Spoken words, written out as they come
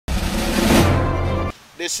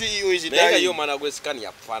the CEO is dying. Nega yo mwana gwe scan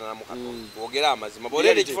yakufanana mu katonda. Bwogera amazima.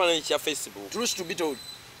 Bolele kifananyi kya Facebook. Truth to be told.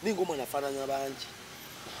 Ningo mwana afananya bangi.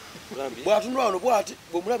 Bwatunula wano bwati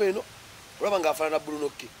bwomulaba eno olaba nga afanana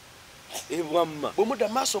Brunoke. Bwamma. Bwomuda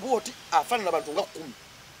maaso bwoti afanana abantu nga 10.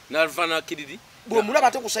 Nalfana kididi. Bwomulaba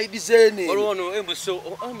ate kusaidize ene. Olwono embuso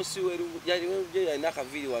amusiweru ya naka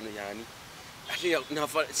vili wano yani.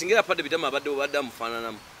 Singera pade bitama abadde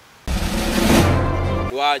amufananamu.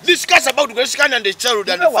 Discuss about Grescan and the child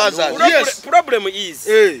and the father. Yes. Problem is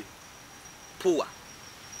poor.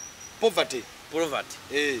 Poverty.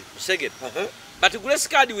 Second. But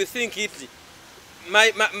Grescan we think it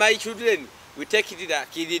my children we take it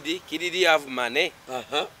that Kididi have money.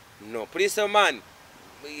 No, please man.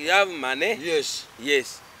 We have money.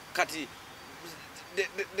 Yes. Kati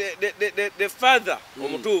the father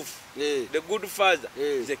Omutufu. The good father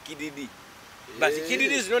is a Kididi. But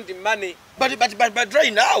Kididi is not the money. But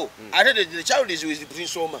right now, I heard that the child is with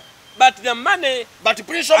Prince Omar. But the money. But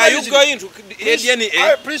Prince Omar. Are you going to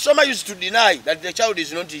DNA? Prince Omar used to deny that the child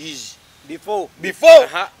is not his. Before.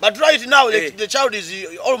 But right now, the child is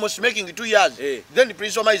almost making 2 years. Then the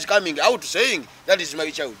Prince Omar is coming out saying that is my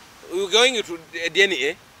child. Are you going to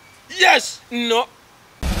DNA? Yes. No.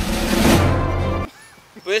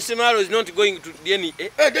 Pesimaro is not going to DNA.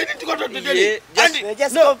 They need to go to the DNA.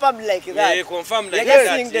 Just confirm like that. Yeah, confirm like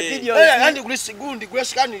that. Seeing the video. And the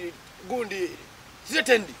Grescan Gundi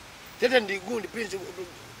threatened Gundi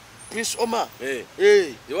Prince Omar.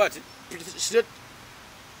 You what?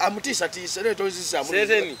 Amutisa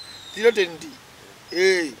threatened.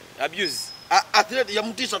 Abuse.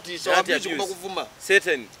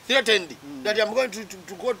 Threatened that I'm going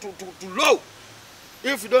to go to law.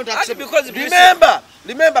 If you don't accept, because remember,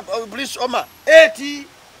 Prince Omar, 80.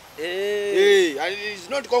 And he's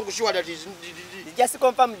not sure that he's. He just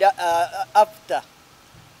confirmed after.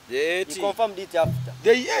 He confirmed it after.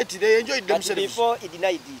 They enjoyed themselves. And before he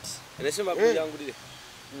denied it.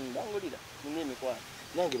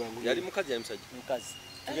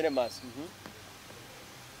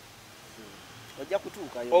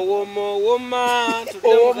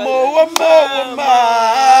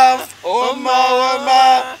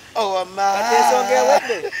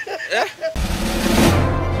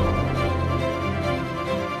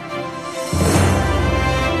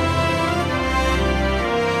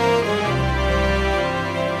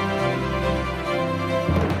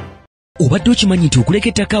 Obadde okimanyi nti okuleka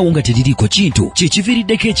ettaka awo nga teririiko kintu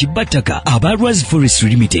kyekiviiriddeko ekibattaka aba Rwaz Forest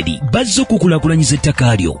Limited bazze okukulaakulanyiza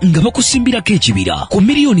ettaka lyo nga bakusimbirako ekibira ku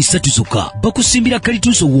miliyoni 3 zokka bakusimbira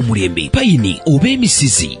kalituuso w'omulembe payini oba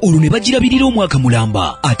emisizi olwo ne bagirabirira omwaka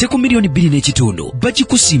mulamba ate ku miliyoni 2.5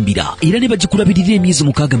 bagikusimbira era ne bagikulabirira emyezi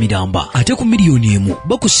 6 miramba ate ku miliyoni 1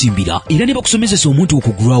 bakusimbira era ne bakusomesesa omuntu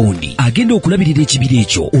ku ground agenda okulabirira ekibira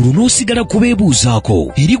ekyo olwo n'osigala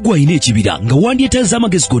kubeebuuzaako eri ggwe alina ekibira nga wandyetaaza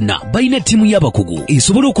amagezi gonna balina ttiimu y'abakugu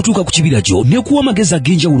esobola okutuuka ku kibira kyo n'ekuwa amagezi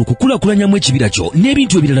ag'enjawulo kukulaakulanyamu ekibira kyo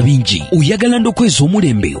n'ebintu ebirala bingi oyagala ndokweza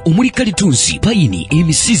omulembe omuli kalitunsi payini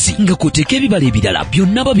emisizi nga kw'oteeka ebibala ebirala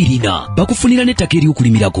byonna babirina bakufunira n'ettaka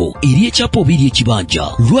ery'okulimirako ery'ekyapa oba ery'ekibanja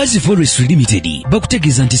Rwaz Forest Limited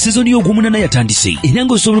bakutegeeza nti sezooni y'ogw'omunana yatandise era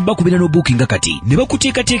ng'osobola bakubira n'obuukinga kati ne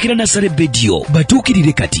bakuteekateekera nasale bediyo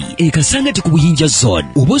batuukirire kati ekasangati ku buyinja zone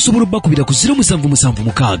oba osobola bakubira ku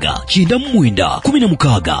 0776 99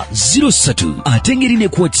 03 ate ngeri ne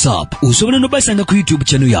ku WhatsApp osobola n'obasanga ku YouTube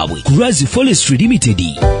channel yaabwe ku Rwaz Forest Limited.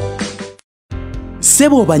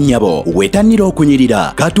 Sebo banyabo wetannira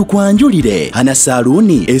okunyirira katukwanjulire hana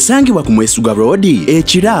saluni esangibwa ku Mwesuga Road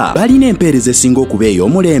ekira balina empeereza esinga okuba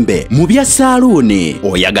ey'omulembe mu bya saluni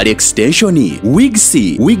oyagala extension wigs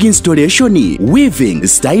wig installation weaving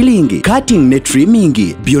styling cutting ne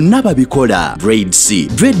trimming byonna babikola braids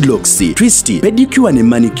dreadlocks twist pedicure ne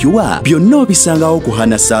manicure byonna obisangawo ku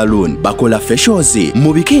hana salon bakola facials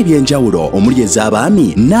mu bika ebyenjawulo omuli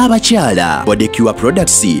ez'abaami n'abakyala bodicure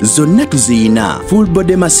products zonna tuziyina full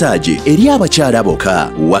body massage eri abakyala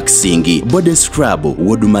bokka waxing body scrub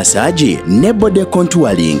wood massage ne body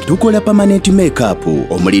contouring tukola permanent makeup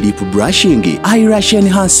omuli lip brushing eyelash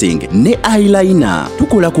enhancing ne eyeliner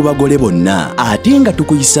tukola ku bagole bonna ate nga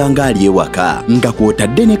tukuyisanga ali ewaka nga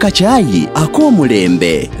kw'otadde ne kacaayi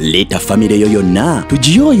ak'omulembe leeta famire yo yonna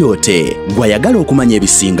tugiyoyoote gw'ayagala okumanya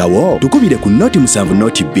ebisingawo tukubire ku noti 7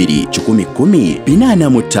 noti 2 10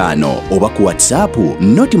 45 oba ku WhatsApp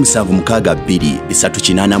noti 762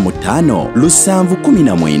 385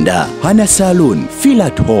 719 Hana Salon feel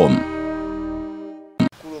at home.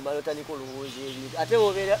 Ate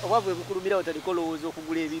obwavu bukulumira otaliko lowooza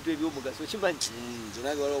okugula ebintu eby'omugaso kimanyi nze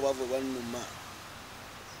waliwo obwavu bwannuma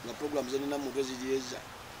nga programu zenina mu gezirieza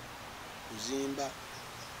kuzimba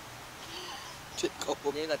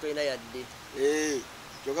Nenga toina yadde.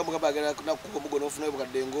 Kyoka mugamba agenda nakuba mugono ofuna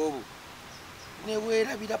obukadde ng'obu. Ne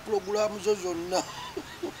weerabira pulogulaamu zo zonna.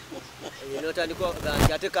 Notandika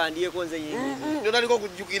ganti ate kandiyeko nze yingi. Notandika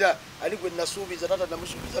okujjukira ali gwe nasuubiza tata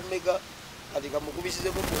namusuubiza mega kati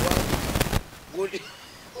kamukubisizemu muwa. Gudi.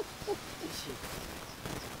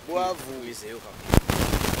 Bwavuubizeyo kaka.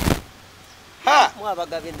 Ha!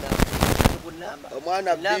 Mwabagabe namba.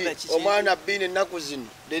 Omwana bini ennaku zino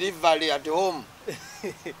delivery at home.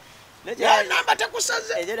 Namba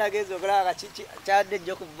tekusaze. Ejera gezo okulaba kyadde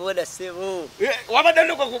ejjo ku boda sebo. Wabadde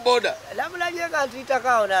nuko ku boda. Lamulabye nga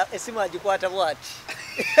ntitakaona esimu agikwata bwati.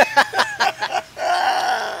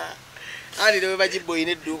 Ali lewe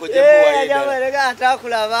bagiboyine edduuko gye muwaye. Yabalega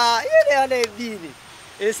atakulaba. Yene yana ebini.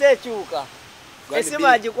 Esekyuka. Esimu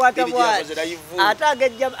agikwata bwati. Ate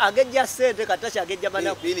agejja sente katachi agejja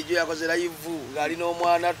manaku. Bini gyo yakoze live ng'alina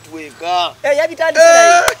omwana tweka. Yabitandise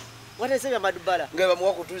naye. Watesebya madubala. Ngaba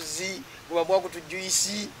muwa kutuzi, ngaba muwa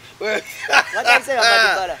kutujuisi. Watesebya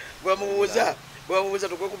madubala. Bwamubuuza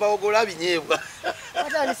tukwe kubawogola binyebwa.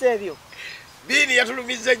 Watandise ebyo. Bini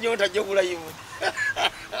yatulumiza nyota gyo kulayivu.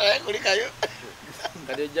 Kulikayo.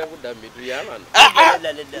 Kati ojja kudda mbitu y'abantu.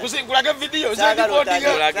 Kusinkulage video Sagala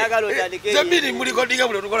otandike. Zembiri mulikodinga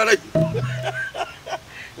buli tukola live.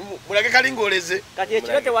 Mulage kalingoleze. Kati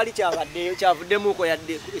ekiro tewali kyabaddeyo kyavuddemuko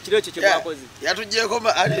yadde ekiro ekyo kye twakoze. Yatujjeko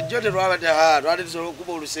jote twabadde twali tusobola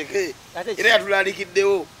okuba oluseke. Era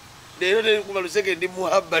yatulalikiddewo. Leero tekuba luseke ndi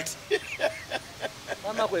muhabbati.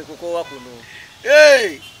 Mama kwe kukoowa kuno.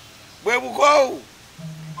 Bwe bukoowu.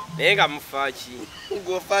 Naye nga mufaaki.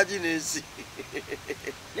 Ng'ofaaki n'ensi.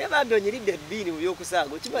 Naye bambi onyiridde ebbiini mu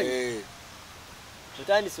by'okusaaga okimanyi?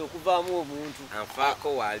 Tutandise okuvaamu omuntu.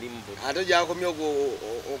 Anfaako waali mu buto. Ate gyakomye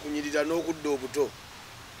okunyirira n'okudda obuto.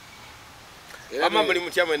 Wamma muli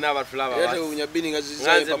mutya mwenna abatulaba Era tewunya bbini nga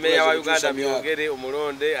nganze mmeeya wa Uganda byogere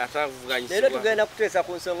omulonde atavuganyisibwa. Leero tugenda kuteesa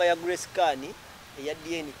ku nsonga ya Grace Khan eya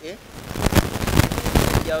DNA.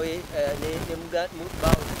 Yawe ne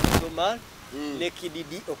Omar ne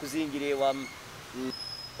Kididi okuzingira ewamu.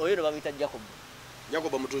 Oyo no bamuyita Jacob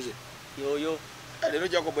Mutuuze. Yoyo. Leero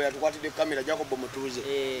Jacob yatukwatidde kamera Jacob Mutuuze.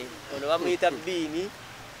 Ono bamuyita Bini.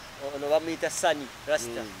 Ono bamuyita Sani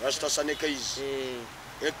Rasta. Rasta Sani Keys.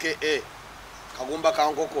 AKA Kagumba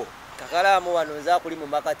Kankoko. Kakalaamu wano nza kuli mu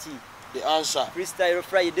makati. The answer. Freestyle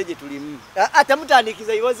Friday gye tulimu.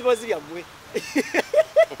 Atamutandikiza iwozibozi lyammwe.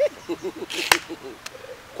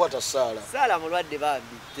 Kwata Sala. Sala mulwadde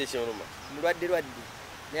bambi. Tekyoluma. Mulwadde.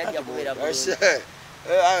 Naye ajja kubeera bulungi.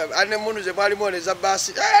 Ane munu ze mwali mwoneza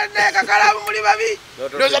basi. Ne Kakalaamu muli babi.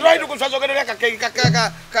 Ndoza twali tukuswazogerera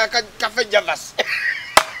kafe Javas.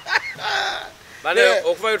 Bale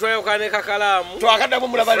okuva twayokane Kakalaamu. Twakaddamu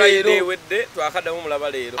mulaba leero. Friday wedde twakaddamu mulaba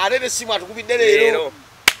leero. Ate ne simu atukubidde leero.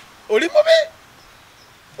 Oli mubi.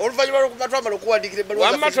 Oluvannyuma lw'okuba twamala okuwandiikira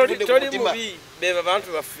ebbaluwa wamma toli mubi be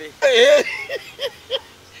abantu baffe.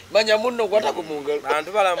 Manya munno kwata ku mungalo.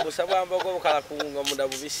 Bantu balambusa bwambogo obukala kuwunga munda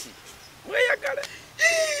bubisi. Mweyagale.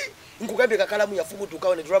 Nkugambye Kakalaamu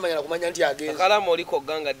yafubutukawo ne tulamanya kumanya nti agenze. Kakalaamu oliko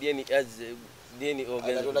ganga DNA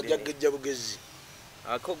ogenze. Tonajja gejja bugezi.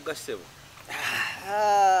 Akogga ssebo.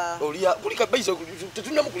 Oliya kulika baiso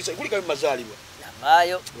tetunamukulisa kulika mazaalibwa.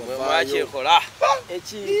 Yamaayo. Mwakyekola.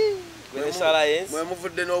 Eki. Gwe science. Mwe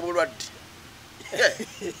muvudde n'obulwadde.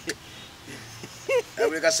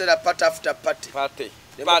 Buli kaseera part after part. Party.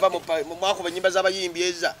 Mwakuba ennyimba z'abayimbi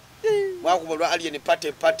eza. Mwakuba lwa alien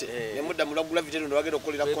party. Ne mudda mulagula vitendo ne bagenda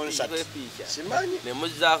okukolera concert. Simanyi. Ne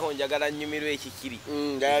muzzaako njagala nnyumirwa ekikiri.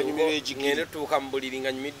 Nganyumirwa ekikiri. Ngende tuuka mu buliri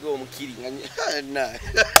nga nyumiddwa omukiri.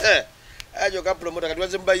 Ajo ka promoter kati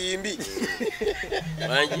waze mbayimbi.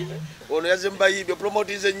 Manji. Ono yaze mbayimbi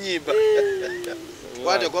promotize ennyimba.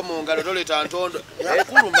 Kwate kwa mu ngalo toleta ntondo.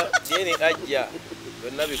 Yakuluma. Jeni ajja.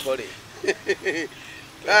 Byonna bikole.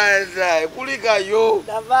 Kulikayo.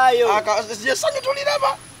 Navayo. Yesani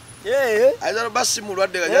tuliraba. Ayizalo basi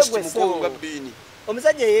mulwadde ga just mukonga bini.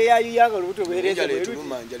 Omusajja yeeyayuyanga olubuto bwereze njala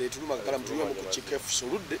etuluma Kakalaamu tuluma mu kikefu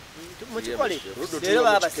soludde. Mukikole. Leero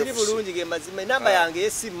baba siri bulungi ge mazima enamba yange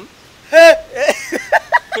y'essimu.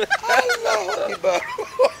 Allahu Akbar.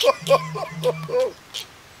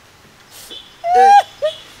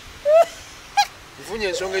 Mfunye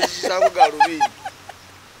ensonga ezisaako ga lubiri.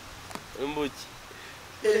 Mbuki.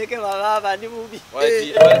 Ereke baba ndi bubi.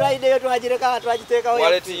 Friday twagiteekawo.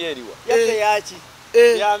 Waleti yeriwa. Yaffe yaki.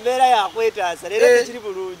 Ya mbeera yakwetaasa leero tekiri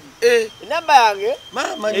bulungi. Enamba yange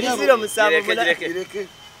mama eri 078. Kireke.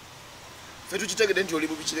 Fe tukitegedde nti oli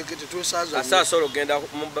bubi kireke tetwesaaza. Asaasola ogenda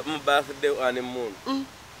mu birthday honeymoon.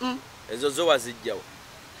 Ezo zo wazijjawo.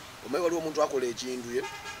 Omanyi waliwo omuntu akola ekintu ye.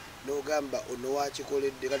 n'ogamba ono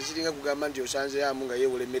wakikoledde kati kiringa kugamba nti osanzeyamu nga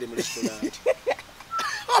yeewula emmere mu restaurant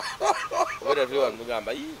obera tuli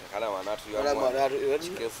wamugamba Kakalamu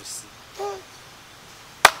anatuyakikefusi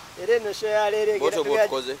era eno sho yaleero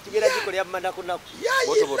kigera gikolya manakunaku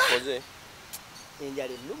boto botukoze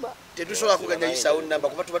enjala ennuma tetusobola kuganya yisawo namba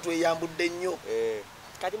kuba tuba tweyambudde nnyo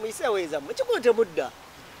kati muyiseweeza mukikuno temudda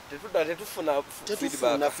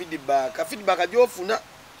tetufuna feedback gyofuna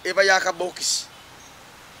eba yakabokisi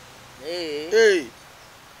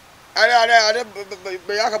ale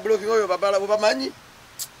yakabloking oyo bamanyi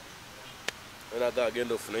onaga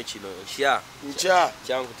agenda ofuna kino nkya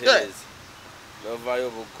kyankutereeza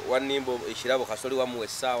novayo wanimba ekirabo kasoli wamuwa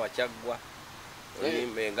essaawa kyaggwa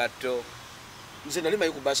onimba engatto nze nali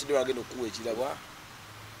mayi ku basidde wagenda okuwa ekirabo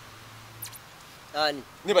ani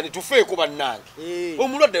niba nitufeeko bannange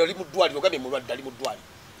omulwadde ali mu ddwaliro ogambye mulwadde ali mu ddwaliro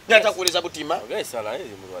natakuweereza butima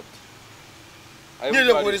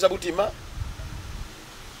nkuweereza butima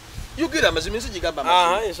yogera amazima ensi gigamba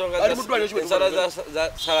ali mu ddwaliro ensala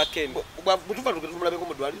za salakembe butuva tumulabeko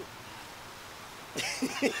mu ddwaliro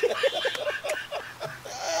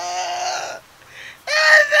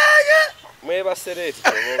mwebasereeti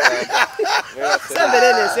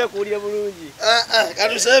sembere nese kuulye bulungi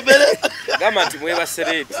katusembere gamba nti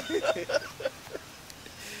mwebasereeti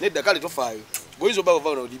nedda kale tofaayo boyiza oba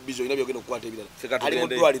ovaa bizo olina byogenda okukwata ebirala ali mu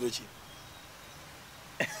ddwaliro ki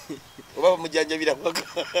oba bamujanjabira kwaka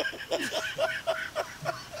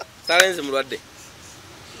salenzi mulwadde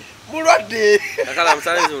Kakalamu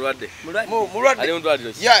salenzi mulwadde ali mu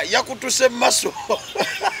ddwaliro ki yakutuse mu maso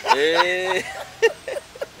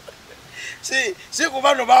si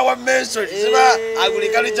kubano bawa mention siba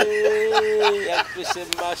agriculture yakutuse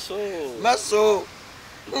maso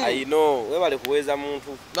ayino webale kuweeza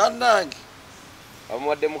muntu bannange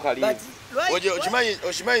amuwadde mukalimu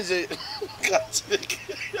okimanyi nze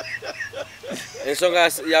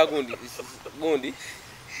ensonga ya gundi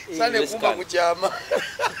sane kumba kukyama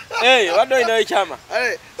wadde olinayo ekyama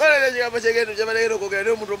ekigambo kyegendo kyabalagenda okwogera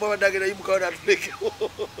naye omuntu omwabadde agenda yimukawo natulekeo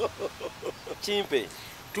kimpe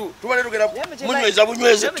tubale tugenda munyweza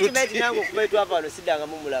bunyweze nange okuba etwava wano siddanga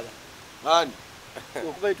mumulaba ani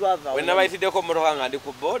okuba etwava we nabayitiddeko mmotoka nga ndi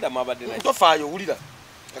ku booda mwabadde naye tofaayo owulira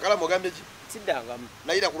Kakalamu ogambye ki siddangamu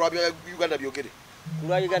nayira ku lwa Uganda byogere ku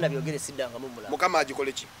lwa Uganda byogere siddangamu mulaba mukama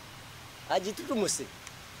agikole ki agitutumuse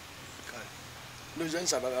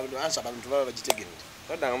ansaba abantu baba bagitegere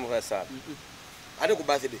toddangamu kasaba ate ku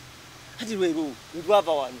birthday ati lweru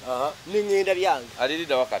lwava wano neŋŋenda byange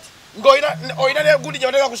alirida wakati ng'olina negundi gye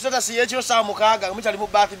bateeka ku sitatasi y'ekiro saa 6 mukyali mu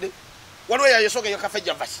birthday waliwo yayesoka eyo kafe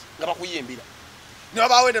javasi nga bakuyimbira ne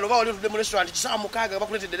wabaawo endala oba wali otudde mu restaurant kisaa 6 nga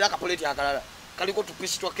bakuleetedde ddala akapuleeti akalala kaliko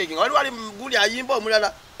tupisi twa keeki nga wali gundi ayimba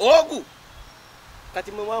omulala ogu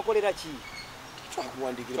kati mwe mwakolera ki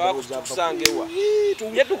twakusangewa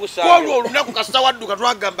olwo olunaku kasita wadduka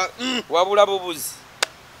twagamba wabula bubuzi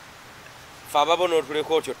fe ababona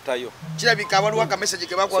otuleko otyo ttayo kirabika waliwo akameseji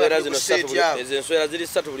ke bakwalaezo enswera ziri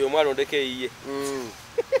 3 buli omu alondeko eyiye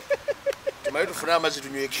tumaye tufune amazzi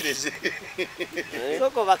tunywekireze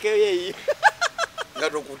soko bakeyo eyiye nga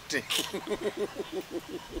tokutte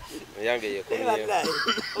eyange yekomye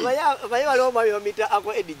omanyi waliwo omwami omita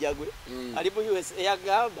ako Edi Jagwe ali mu US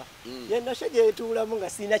eyagamba yendashe gyetuulamu nga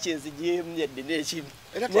sirina kyenzigiyemu yedde n'ekimu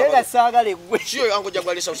naye nga saagala eggwe siyo ango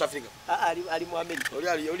Jagwe ali South Africa ali mu America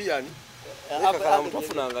oli yani Kakalamu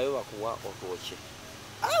tofunangayo bakuwa otwoke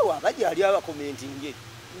awo abajja ali abakomentinge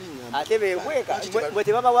ate bebweka bwe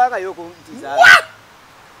tebabawangayo okuntiza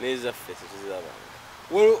nezaffe tetuzirabanga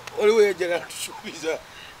oliwo yejagala tusuubiza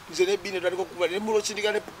nze nebine twaliko kuba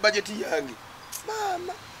nemulokindika ne bajeti yange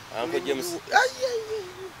mama Uncle James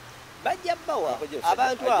bajja bawa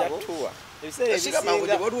abantu abo ebiseera ebisinga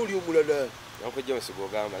waliwo oli omulala Uncle James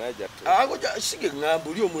gogamba najja tu sige ngamba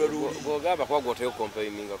oli omulala gogamba kwa goteyo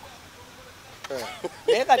compainingako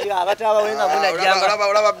naye kati abataaba wenga munajjanga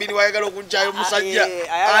olaba bini wayagala okunkyayo omusajja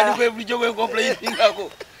ali kwe bulijjo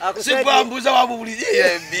bwenkomplainingako sikwambuza wamu buli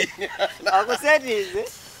yembi akuseetiize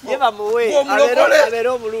ye bamuwe abeere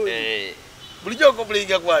omulungi bulijjo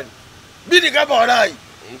okomplaininga kwani bini gamba walayi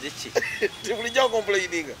nziki bulijjo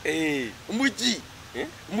okomplaininga muki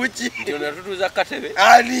nti onatutuuza katebe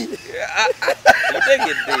ani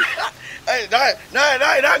mutegedde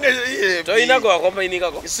nange toyinako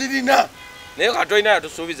wakompainingako sirina naye katolina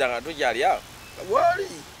yatusuubiza nga tukyali awo wali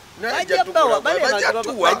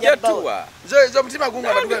bajjatuwa nze omutima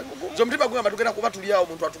gungamba tugenda kuba tuli awo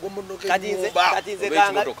omuntu atugombonoke kati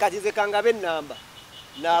nze kangaba ennamba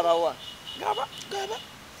n'abawa gaba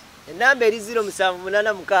ennamba eri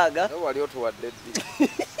 0786 wali otuwadde ddi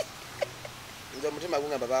nze mutima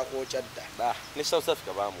gungamba bakwokya dda ne South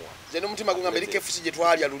Africa bamuwa nze n'omutima gungamba eri KFC gye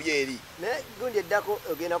twalya luli eri naye gundi eddako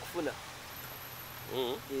ogenda kufuna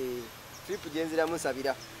trip gyenziramu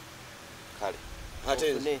nsabira kale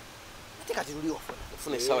ate kati luli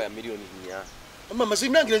ofuna essaawa ya milioni 4 mama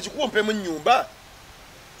zinangira nzikuwompemu nnyumba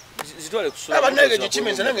zitwale kusula abanege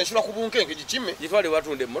gikime nze nange nsula ku bunkenke gikime gitwale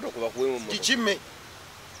watunde emmotoka bakuwemu emmotoka gikime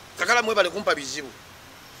kakala mwebale kumpa bizibu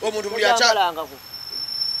omuntu buli acha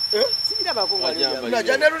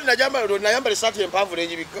najambala esaati empanvu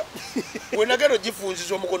nenjibika wenagero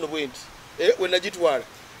gifunziza omukono bwenti wenagitwala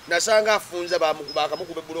nasanga afunza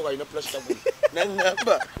bakamukuba ebuloka alina plastabul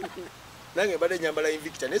naŋamba nange mbadde nyambala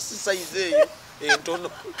invicta nesisaize eyo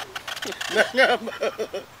entono naŋamba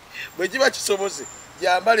bwe kiba kisobose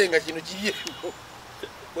jambale nga kino kiriyeko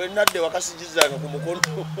bwenadde wakasigizanga ku mukono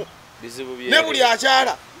ne buli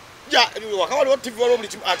akyala waka waliwo TV waliwo buli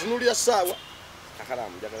kimu atunulira ssaawa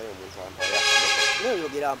KAKALAAMU njagala omuntu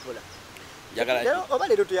noyogera mpola oba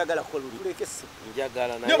leero toyagala kukola tuleke essimu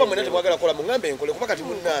njagala naye oba mwena temwagala kukola muŋambe enkole kuba kati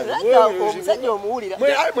munnange omusajja omuwulira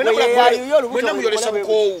mwena muyolesa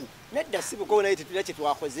bukoowu nedda si bukoowu naye tetulina kye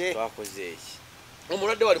twakoze eki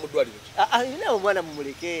omulwadde wali mu ddwaliro naye omwana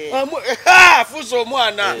mumuleke afuusa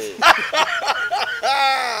omwana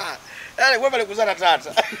webale kuzala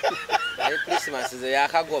taata Christmas ze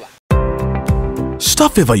yakagoba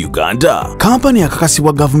Staff Eva Uganda, kampani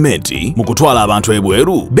akakasibwa gavumenti mu kutwala abantu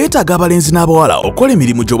ebweru, beetaaga abalenzi n'abawala okukola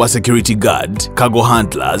emirimu gy'obwa security guard, cargo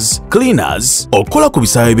handlers, cleaners, okukola ku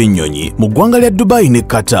bisaawe by'ennyonyi mu ggwanga lya Dubai ne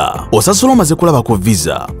Qatar. Osasula omaze kulabako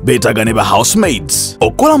visa. Beetaaga ne ba housemaids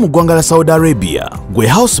okukola mu ggwanga lya Saudi Arabia. Gwe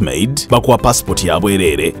housemaid bakuwa passport ya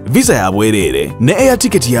bwereere, visa ya bwereere ne air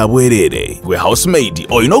ticket ya bwereere. Gwe housemaid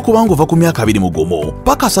olina okuba ng'ova ku myaka 21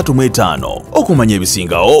 paka 35 okumanya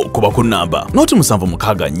ebisingawo kuba ku nnamba noti 764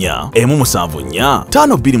 174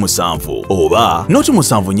 527 oba noti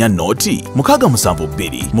 74 noti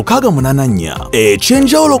 672 684.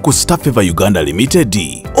 Ekyenjawulo ku Staff Eva Uganda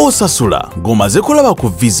Limited osasula ng'omaze kulaba ku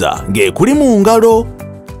visa ng'ekuli mu ngalo.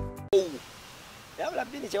 yabula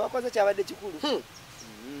bini kyewakoze kyabadde kikulu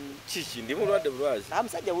kiki ndi mulwadde bulwazi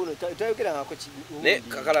amusajja buno toyogerangako ne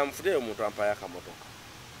KAKALAAMU mufuddeyo omuntu ampayo akamotoka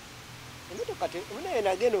emotoka munaye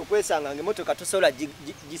nagenda okwesanga nga emotoka tosobola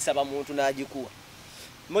gisaba muntu n'agikuwa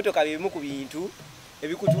emotoka bimu ku bintu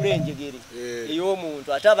ebikutula enjegere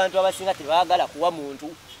ey'omuntu ate abantu abasinga tebaagala kuwa muntu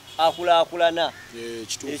akulaakulana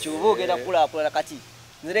ekyo oba ogenda kukulaakulana kati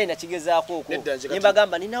nze naye nakigezaako okwo ne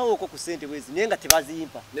mbagamba ninawo okwo ku ssente bwezi naye nga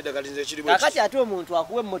tebazimpa kakati ate omuntu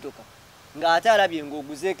akuwa emmotoka ng'ate alabye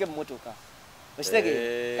ng'oguzeeko emmotoka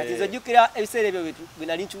okitegeera kati nze ojjukira ebiseera ebyo bwe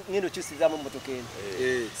nali ngenda okyusizaamu emmotoka eno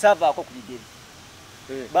saavaako ku bigere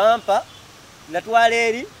bampa natwala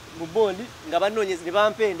eri mu bondi nga banoonyezi ne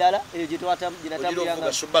bampa endala eyo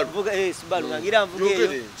gyenatambuliranga Subaru nangira nvuga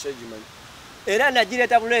eyo era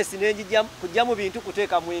nagireeta bulesi nenjijja kujjamu bintu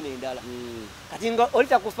kuteekamu eno endala kati nga oli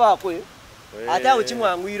takufaako ate awo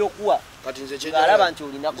kimwanguyira okuwa ng'alaba nti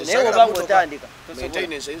olinako naye oba ng'otandika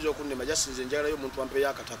nsayinza okunnema jasinze njagalayo omuntu ampeyo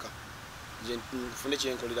akataka nze nfune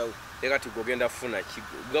kyenkolerawo kati gogenda kufuna ki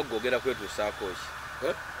gogenda kwetuusaako ki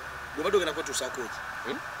gwebadde ogenda kwetuusaako ki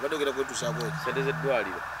obadde ogenda kwetuusaako ki sente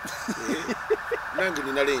z'eddwaliro nange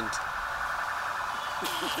nina lenti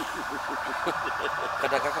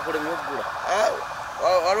kati akakakolemu oggula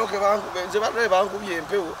waloke nze badde bankubye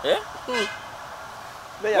empewo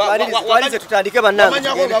walize tutandike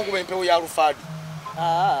bannange bakuba empewo ya Alfadi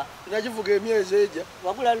nagivuga emyezi ejja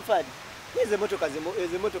wagula Alfadi ezo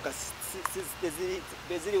emotoka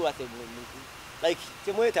beziri wathe like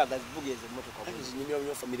temwetaaga zivuga ezo emotoka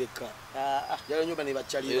zinyumya family car jalo nyoba ne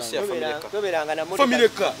bakyalira toberanga na family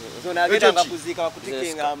car zona agenda kuziika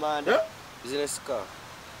bakutikinga amanda business car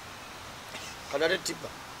kadale tipa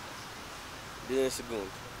business gun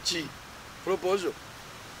chi proposal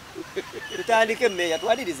tutandike meya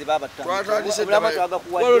twalirize baba twatandise bulama twaga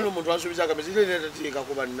kuwa walo n'omuntu ansubiza akamezi ne tatika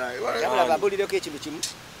kuba naye wala babulireko ekintu kimu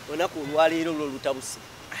onaku olwaleero lwolutabuse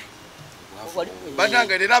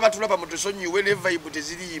bananga era abatulaba mu tusonyiwe ne vibe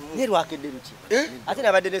teziriimu ne lwakedde luki ate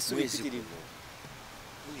nabadde n'essubi pitirivu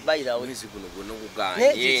bayirawo mwezi guno gwonna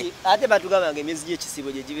oguganye ate batugamba nga emyezi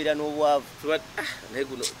gy'ekisibo gye gibeera n'obwavu naye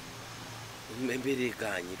guno embeera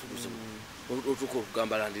eganye otuuka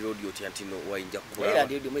okugamba Land Road otya nti no wayinja kukulaba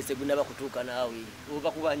Land Road mwezi gunaba kutuuka naawe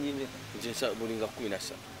oba kuba nyime bulinga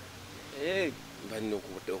 13 mbalina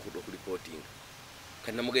okulipootinga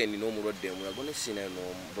kati namugende nina omulwadde omulago nesinayo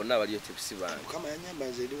bonna abali etipisi bange mukama yanyamba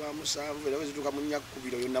nze eri wa 7 era wezituuka mu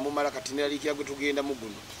nnyakubiro yo namumala kati neralikira gwe tugenda mu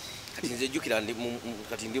guno kati nze jjukira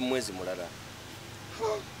kati ndi mwezi mulala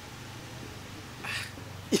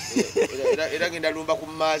era genda lumba ku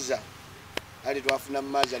maaza ali twafuna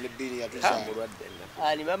maza ne bini yatuza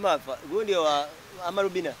ani mama afa gundi wa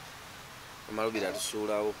amarubina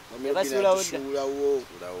tusuulawo tusuulawo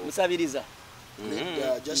musabiriza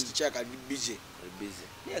just check ali busy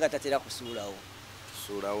niye katatera kusuulawo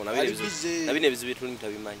nabino ebizibu byetulimi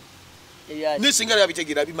tabimanyi nisingala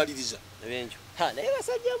yabitegera bimaliriza ebyenjo naye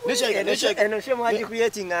basajja eno shemwaji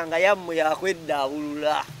kuyetinganga yammwe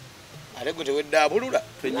yakweddaabulula ate gwe teweddaabulula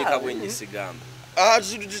twenyika bwenyisigamba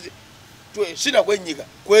sina kwenyika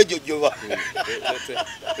kwejojjoba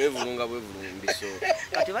twevulunga mbisooka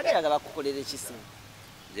kati baddayaga bakukolera ekisimu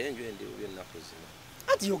jenjo endiwo byennaku zino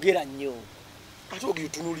ati yogera nnyo ate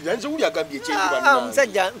ogitunuulira nze wuli agambye ekyenjiba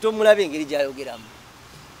omusajja tomulaba engeri gyayogeramu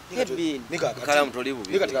kakalamu toli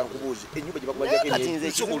bubi kati kankubuuze ennyumba gye bakubajjako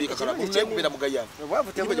emyezi kakalamu kubeera mugayaavu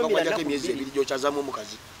ennyumba gye bakubajjako emyezi ebiri gyokyazamu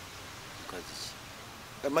omukazi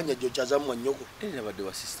amanya gyokyazamu wannyoko nabadde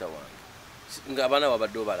wa sisita wange ng'abaana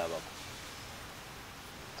babadde obalabako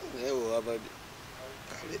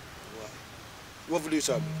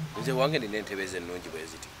wavuliusabe nze wange nina entebe zennungi bwe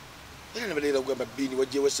ziti era nabaleera kugamba bini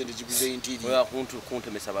wajjewo esente ziguze intiri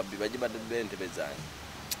kuntemesa babbi bajje badde entebe zange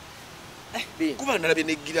kuba nalabye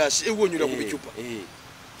negiraasi ewonyula ku bicupa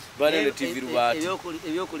banene tv lubaati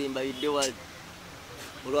ebyokulimba bidde wali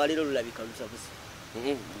olwaliro lulabika lusabusa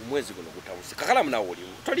omwezi guno gutawuse kakalamu nawe oli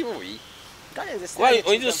toli bubi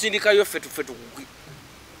oyinza osindikayo fetuku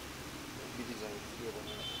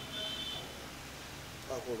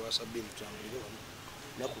olwasabini tutambulire wano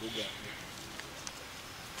nakuluga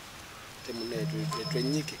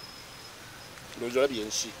twenyike ndowooza olabye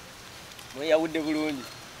ensi mweyawudde bulungi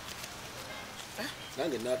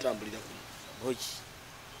nange natambulira kuno oki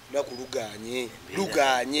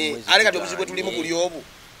luganye ale kati obuzibu bwetulimu kuli obu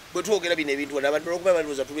bwetwogera bino ebintu abantu okuba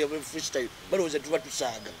balowooza tuli freestyle balowooza tuba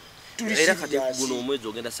tusaaga era kati guno omwezi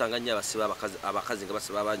ogenda sanga nnyo abakazi nga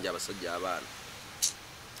basiba bangi abasajja abaana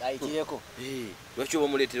ayikireko lwaki oba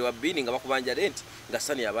omuleetere wa bbini nga bakubanja lenti nga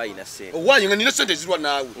sani aba ayina ssente owanyi nga nina ssente zirwa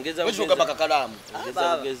naawe wekizogamba kakalaamu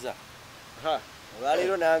ngeza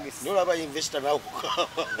olwaliro nange nolaba investa nawe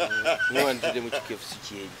niwandire mu kikefusi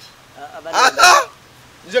kyeji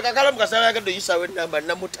nze kakalamu kasaba yagadde oyisawo enamba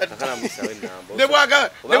kakalamu yisawo enamba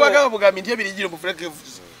nebwagaba bugambi nti ebiri giro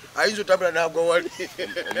mufulakefusi ayinza otambula nagwa wali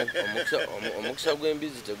omukisa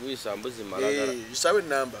gw'embizi teguyisa mbuzi malagala yisawo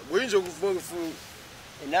enamba gweyinza okufuba obufu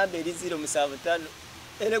enamba eri 075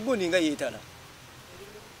 ene gundi nga yeetala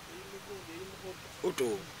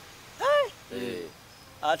oto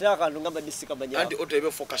ate akantu nga badde sikamanya anti oto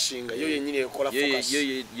ebe focusinga yo yennyini ekola focus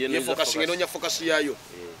ye focus enonya focus yayo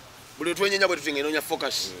buli twenyenya bwe tutinga enonya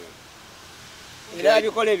focus era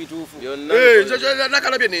abikola ebituufu nze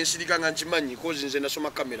nakalabye nensirika nga nkimanyi kozi nze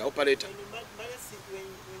nasoma kamera operator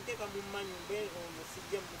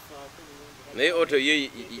naye oto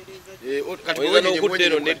kati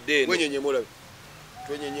wenyenyemulabe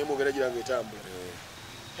twenyenyemu ogera giranga etambula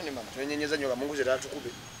twenyonyeza nyoga mungu ze tatukube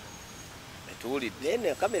tuwulidde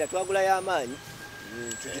naye kamera twagula y'amaanyi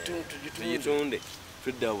tugitunde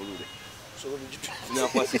tuddabulule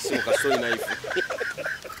nakwasa essimu kasoli naifu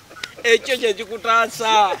ekyo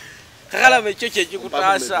kyekikutaasa kakalamu ekyo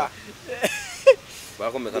kyekikutaasa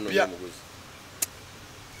bakomeka nomuguzi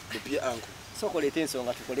dupye anko sokoleta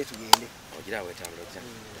ensonga tukole tugende ogira wetambula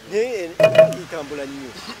itambula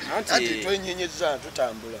nnyo anti twenyenyeza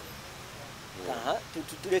tutambula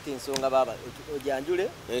tulete ensonga baba ojanjule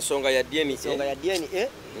ensonga ya DNA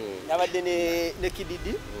nabadde ne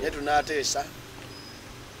kididi netunateesa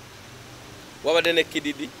wabadde ne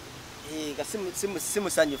kididi nga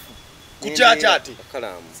simusanyufu kukyaki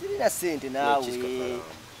kakalamu sirina sente naawe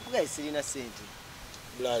bugayi sirina sente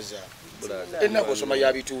blaza ennaku osoma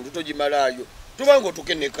ya bitundu togimalayo tubanga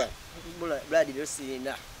otukeneka buladi lyo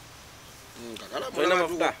sirina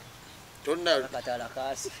kakalamu tonna katala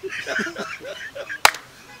kasi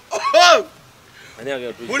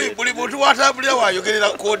buli muntu watambulira wayogerera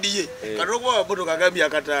kodi ye kati okuba wamotoka agambye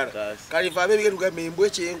akataala kalifa abe bigenda kugamba embwa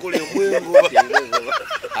ekyenkola embwengoba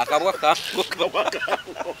akabwa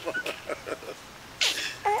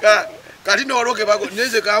kati nowaloke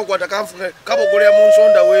neze kakwata kanfuka kabogolera mu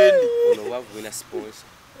nsonda wendi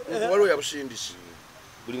waliwo yabusindisi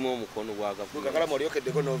bulimu omukono gwagakalamu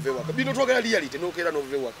olyokeddeko nove waka bino twogera reality nokera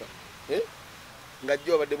nove waka nga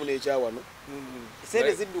jjo abaddemu n'ekyawano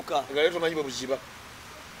sente zidduka nga leero tomanyi bwe buziba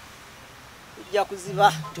ijja kuziba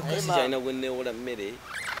kyalina gwenewola mmere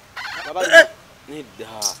nedda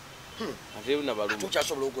ate nabaluma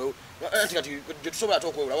tukyasobola okwewo anti kati gyetusobola ate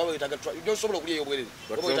okwewola waba wetaga okulya obwerere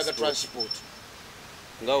oba wetaga transport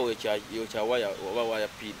nga yokyawaya oba waya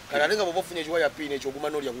pini kati ate nga bwoba ofunye ekiwaya pini ekyo oguma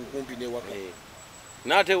n'olya kumpi n'ewaka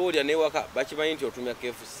Nate wulya newaka bakimanyi nti otumya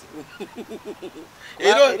KFC.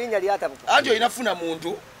 Erinnya lyatabuka. Anjo inafuna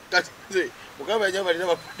muntu kati nze mukama nyama lina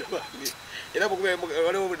baputa bange. Era bukube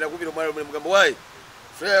wale obulira kubira omwana mugamba wayi.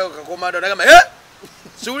 Frere kakomando nagamba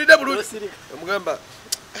siwulidde bulungi. Mugamba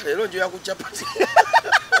lero njo yakuchapati.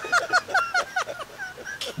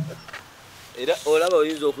 Era olaba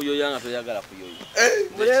oyinza okuyoya nga toyagala kuyoya.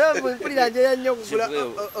 Mulera mpulira nje yannyo kugula.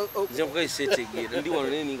 Nze nkugaise tegeera ndi wano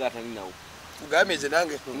ne ninga atali nawo. Ugameze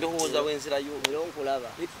nange Ndowooza wenzirayo. Mulero nkulaba.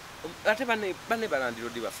 Ate bane balandiro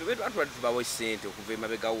baffe betu atwali tubawo sente okuva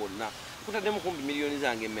emabega wonna. Kutaddemu kumbi miliyoni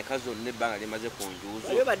zange mmeka zonna ebbanga limaze kunjuuzo.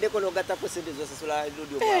 Oyo baddeko n'ogattako sente z'osasula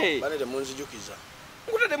ludio bane temunzijukiza.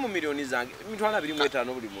 Nkutaddemu miliyoni zange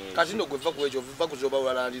 25 buli mwezi. Kati no gweva ku ekyo viva kuzoba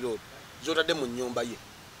walandiro. Zotadde mu nnyumba ye.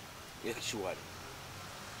 Yakishuwali.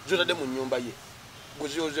 Zotadde mu nnyumba ye.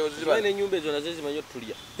 Guziyozeyo Zibane ennyumba ezo nazo zimanyi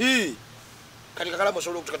otulya. Kati kakala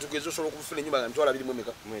musobola okutukatugeza osobola okufuna ennyumba nga mitwala 2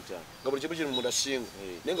 mwemeka. Nga buli kibu kiri mu munda singo.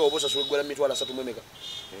 Naye nga obosa sobola kugula mitwala 3 mwemeka.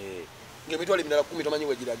 Ngemitwala emirala 10 tomanyi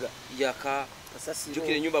wegiraga. Yaka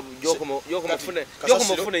jukira ennyumba joko mufune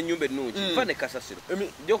ennyumba ennungi. Vane kasasiro.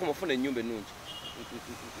 Joko mufune ennyumba ennungi.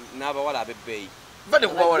 N'abawala ab'ebbeeyi. Vane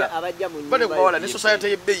kubawala. Abajja mu Vane kubawala ne society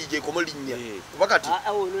y'ebbeeyi gye komo linnya. Wakati.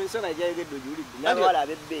 Awo no nsonga gyayogedde ojulidde. N'abawala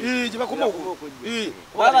ab'ebbeeyi. Gye bakoma okwo.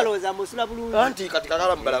 Babalooza musula bulungi. Anti kati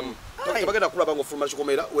kakala mbalamu. Tebagenda kulaba nga ofuluma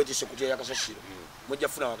kikomera wetise kutya yakasashiro. Mujja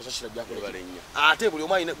funa wakasashira gyakola balenya. Ate buli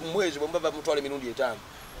omwine mwezi bwe mbaba mutwale mirundi 5.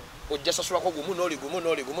 Ojja sasulako gumu n'oli gumu.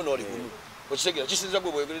 Okisegera kisinza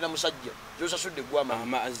gwe bwegerera musajja. Gyosasudde gwama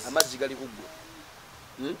amazzi gali kuggwe.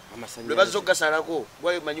 Lwe bazza okugasalako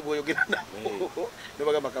gwe manyi bw'oyogera nabo. Ne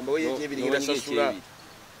bagamba kamba we yenje ebirigira sasula.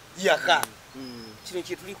 Yaka. Kino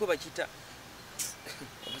kye tuliko bakita.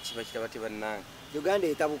 Bakita bate bannange. Uganda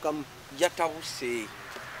etabukamu. Yatabuse.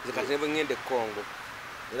 Zikati nebo ngende Kongo.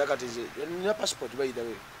 Era kati ze nina passport bayida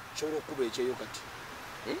we. Sobola okuba ekyeyo kati.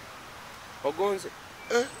 Ogonze.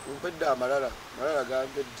 Umpedde amalala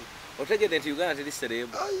gambedde. Otegedde nti Uganda teri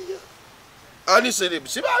serebu. Ani serebu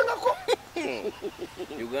sibangako.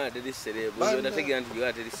 Uganda teri serebu. Otegedde nti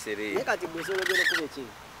Uganda teri serebu. Naye kati bwe sobola ogenda kuba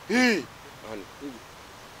ekintu. Ani.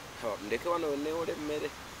 Ndeke wano neole mmere.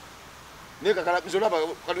 Naye kakala zolaba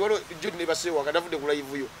kali wano jodi ne basewa kadavudde ku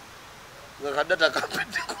live yo. Nga kadata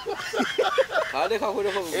kapeddeko. Kale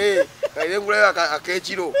kakoleko. Kale ngulayo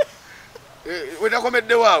akekiro.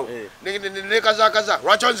 Wenakomedde waawo. Ne kaza.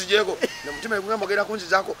 Lwaki onzijeko? Ne mutima ekugamba genda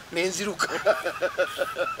kunzizaako nenziruka.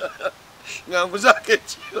 Nga nguzaako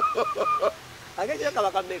ekiro. Akekiro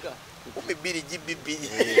kaba kameka. 12 GB.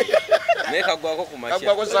 Naye kagwako ku makya.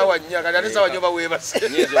 Kagwako sawa nnya kati ate sawa nyo baweebase.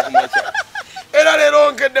 Nyezo ku makya. Era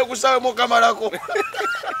leero nkedde kusawe mukamalako.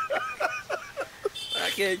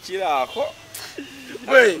 Ekirako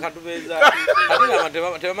katubeza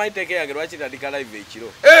ate tebamanyi teke yange lwaki tandika live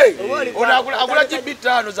ekiro agula GB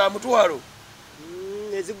 5 za mutwalo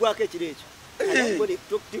ezigwako ekiro ekyo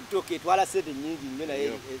TikTok etwala sente nyingi nnyo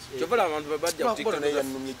naye kyobala abantu babajja ku TikTok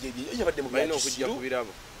balina okujja ku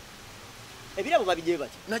birabo ebirabo babijje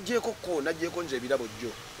bati najjeeko nze ebirabo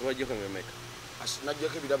jjo wajjeko memeka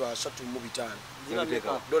najjeeko ebirabo 3.5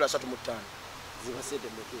 $3.5 ziba sente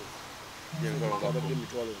mekezi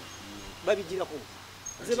babijirako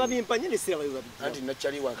ze babimpanye ne sira bayo babijira anti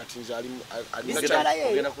nachali wakati nze ali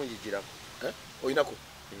ogenda kunjijirako oyinako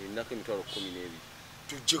nako emitwalo 12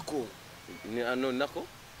 tujjeko ano nako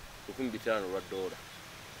 $15 lwa dola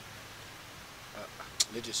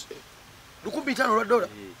 $15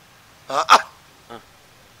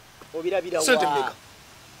 obirabira sente mmeka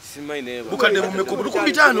simanyi naye bukadde mu meko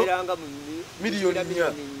 $15 miliyoni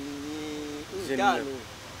 4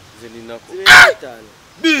 zeninako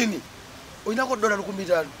bini oyinako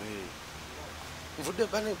 $15 nvudde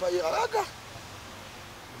bane paye aga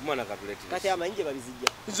mwana katuleti kati amanje babizijja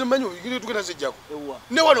nze manyi ngire tukena zijjako ewa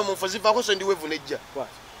ne wano mu nfozi vako sendi wevu nejja kwa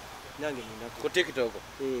nange ninako ku TikTok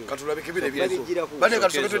katulabe kibire byezo bane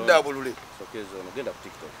katusoke dabulule sokezo no genda ku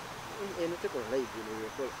TikTok eno teko live ne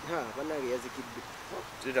yokola banange yazikidde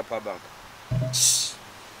tita power bank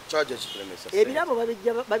charge kipremesa ebirabo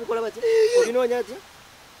babijja babikola bati obinonya ati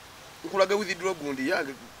nkulaga withdraw gundi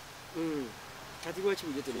yange kati lwaki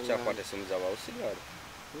bujete ne chakwata simu za bawo sigalo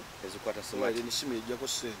ezikwata simu ali ni simu ejjako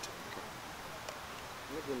sente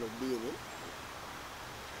ngono bini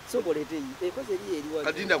sobolete ekoze eri eriwa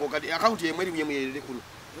kadinda ko kadi account yemwe eri yemwe kuno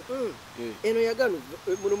eno yagano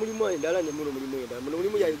muno mulimu endala ne muno mulimu endala muno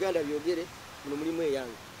mulimu ya Uganda byogere muno mulimu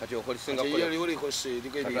yange kati okolisinga ko yali oli ko se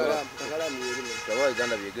ligedi kakalamu yeri tawa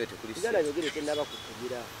Uganda byogere kulisi Uganda byogere tenaba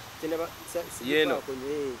kukugira tenaba yeno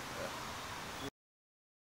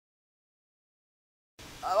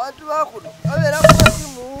abantu bakuno abera ku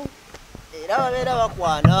simu era babeera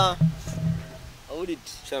bakwana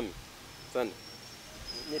awulidde Shami fani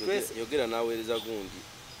yogera naweereza gundi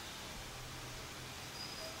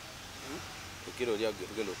ekiro lyagge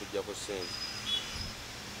tugenda okujjako ssente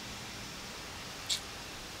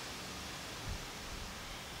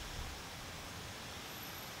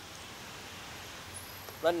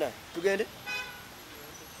banna tugende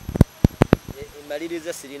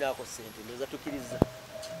maliriza sirinaako ssente ndoza tukiriza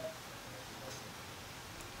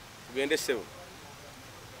tugende ssebo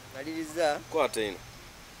maliriza kwata ino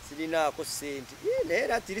sirinaako ssente naye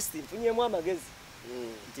era atiristi nfunyemu amagezi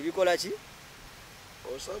nti bikola ki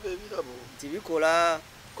osaba ebirabo nti bikola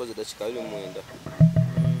koze dakika 29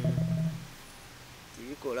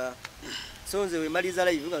 tibikola so nze wemaliriza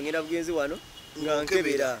live nga ngenda bugenzi wano nga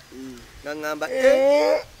nkebera nga ngamba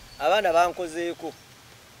abaana bankozeeko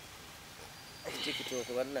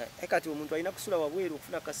tikitoko banna kati omuntu alina kusula wabweru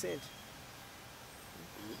okufuna kasente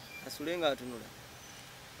asule nga atunula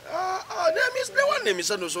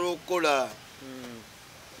nemisano osobola okukola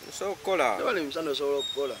osobola okukola nemisano osobola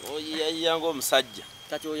okukola oyiyayiyanga omusajja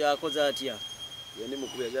kati oyo akoze atya yandi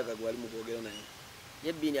mukubi yakyakagwa ali mukwogera naye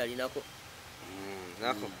yebbini alinako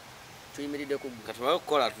nako tuyimiridde ku kati tumale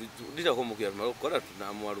okukola tulitako omukuya tumale okukola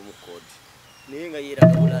tunamuwala omukodi naye nga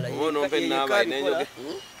yeeraga bulala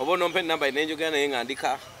oba onompa enamba nenjogera naye nga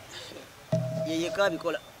ndika yeyeka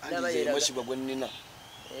abikola mwesibwa gwe nnina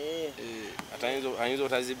ayinza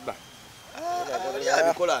otazibba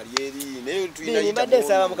abikola ali eri naye mbadde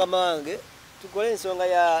nsaba mukama wange tukole ensonga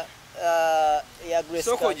ya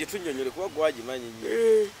soko ogitunyonyole kuba gwagimanyi nnyo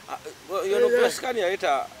yono presikani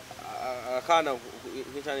yaleeta akaana ku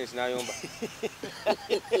internet n'ayomba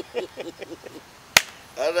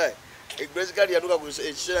alright basically yanuka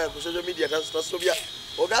ekiseera ku social media tasobya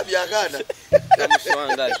ogambye akaana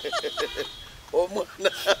kamuswangali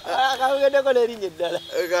omwana akagendeko n'erinnya eddala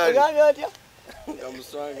ogambye otya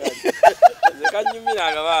kamuswangali nze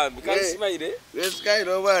kanyumiranga bambi kalisimayire basically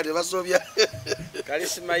n'obwana tebasobya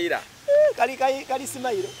kalisimayira kali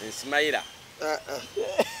simayiro nsimayira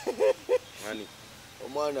mani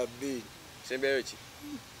omwana b sembeyo ki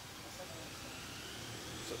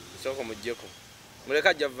soko mujjeko muleka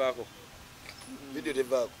ajja vaako video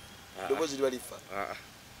tevaako dobozi libalifa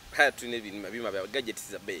kaya tulina ebima bya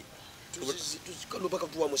gadgets za bei tukalubaka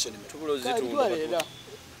tuwamu senema tubula ozitunda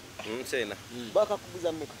nsena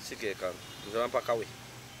bakakuguza mmeka sikeekano nzaba mpaka we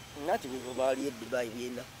nati bivo baali Dubai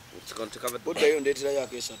byenda boddayo ndeeterayo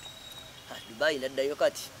akeesatu Dubai naddayo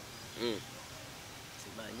kati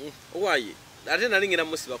simanyi owaye ate nali ngenda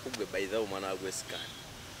musiba kugwe bayiza omwana wagwesikani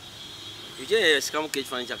ekiyesikamuko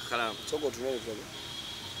ekifaananyi kya kakalaamu soko otunale tulabe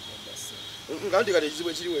nganti kati ekizibu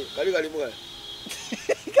ekiriwe kali kalimu kale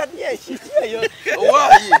kati ekiyo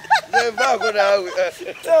owayi nvaako naawe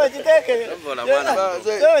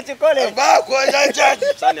kikole vaako yakyaki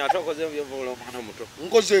sani ate okoze byovula omwana muto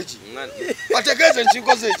nkoze eki ategeeze nti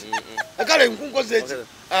nkoze eki kale nkunkoze eki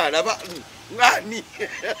laba ngani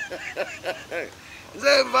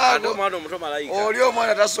nze nvaako omwana omuto malayika oli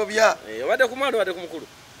omwana tasobya obadde ku mwana obadde ku mukulu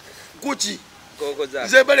kuki kokoza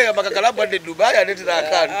nze mbelega makakalamu adde Dubai anetera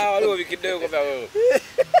akantu waliwo bikiddeyo kobawo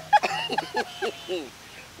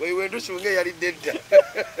wewe ndusunga eyalidde edda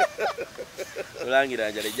olangira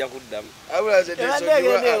njala ejja kuddamu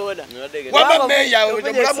waba meya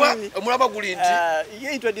omulamwa guli nti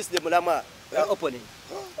you introduce the mulamwa opening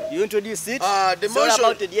you introduce it the it's all motion,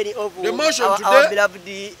 about the DNA of the motion our today,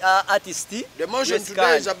 beloved artist the motion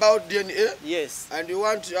today is about DNA. Yes. And you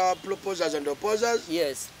want proposers and opposers.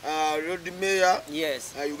 Yes. Road mayor.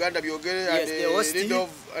 Yes. Uganda BYOGERE Yes, and the host leader of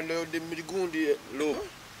and the Mirigundi loop.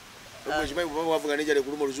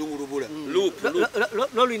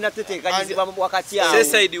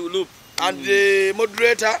 And the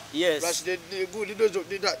moderator. Yes. Plus the good leaders of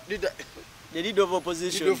the leader of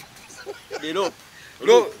opposition. The loop.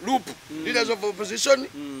 Loop. Leaders of opposition.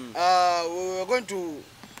 We're going to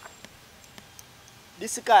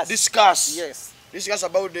discuss. Yes. Discuss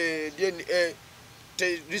about the DNA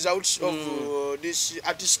results of this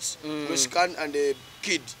artist, Luskan and the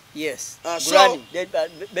kid. Yes. So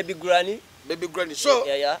baby granny. Baby granny. So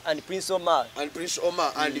and Prince Omar. And Prince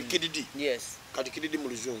Omar and Kid D. Yes. Kati Kid D mu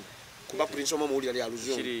Luzungu. Kuba Prince Omar muuli ali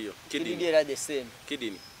aluzungu. Kiriyo. Kid D era the same.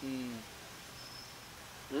 Kidini.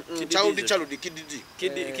 Child Kid D.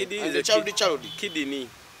 Kid is a child. Kidini.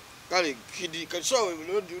 Kali Kid. So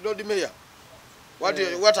Lord Mayor,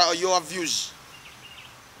 what are your views?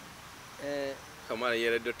 Kamara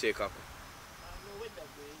yere do take up.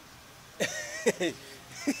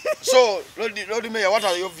 So Lord Mayor, what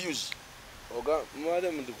are your views? Oga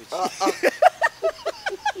mwade mundu kuchi.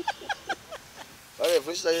 Ale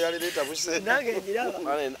fresh Producer yaleta buse. Nange njiraba.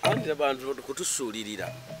 Andi abantu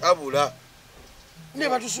kutusuulirira. Abula. Ne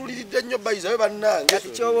batusuuliridde nnyo bayiza we bannange. Kati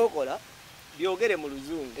kyoba okola byogere mu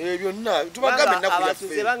luzungu. Byonna tubagambe ennaku abantu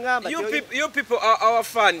ze yaffe. bangamba You people are our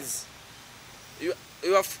fans. You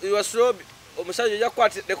are slow. Omusajja ojja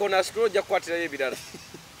kukwatira na slow ojja kukwatirayo ebirala.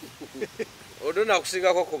 Odona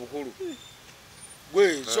akusingako ku bukulu.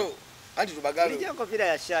 Gwe so anti tubagambe. Nija nkofira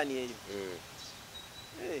ya shani eyo.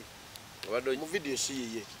 Mu video si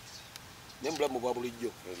yeye. Ne mbulamu bwa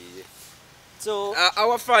bulijjo. So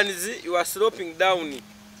our fans, you are sloping down.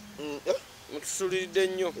 Mutusuulidde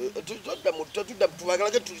nnyo. Tudda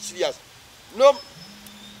tubagalage tuli serious. No.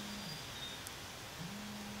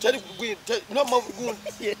 No more good.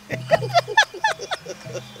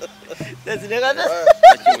 that's negata.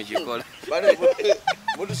 Mukikola. Bane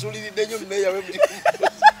mutusuuliridde nnyo meya we muli.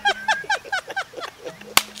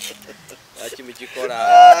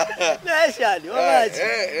 Mukikola. Nashani wabachi.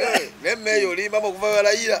 Ne meya olimba mu kuva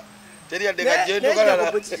balayira. Teri adeka jendo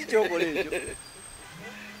kalala. Kichokole ekyo.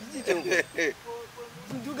 Kichokole.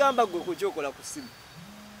 Tugamba gwe kuchokola ku simu.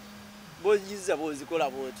 Bojiza bozikola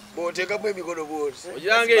boti. Botekamu emikono boti.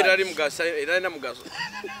 Ojange erali mugasa erali na mugaso.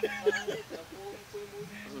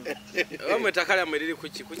 Wamwe takala mweriri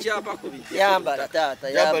kuki apa kubi. Yamba tata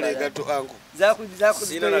yamba le gato angu. Zaku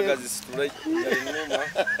sina na gazi situla nyuma.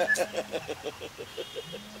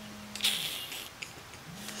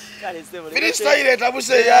 Freestyle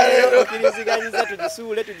tabuse ya lero. Kiriziganyiza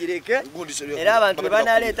tujisuule tujireke. Era abantu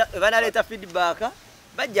banaleta feedback.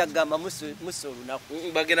 Bajja gamba musolu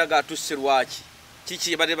naku. Bagenda gatusirwaki.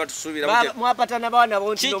 Kiki bade batusubira mwapatana bana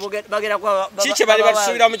bonti bagera kwa kiki bade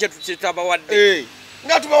batusubira mu kye tutabawadde.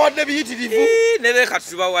 Nga tubawadde biyitirivu. Nebe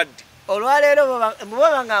katubawadde. Olwaleero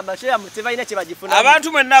muba ngamba shya mutibaina kye bagifuna.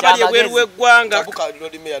 Abantu mwenna bali ebweru w'eggwanga.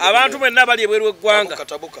 Abantu mwenna bali ebweru w'eggwanga.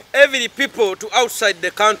 Every people to outside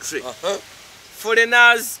the country.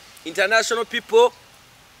 Foreigners, international people.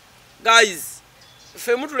 Guys,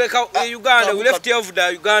 fe mutuleka Uganda, we left of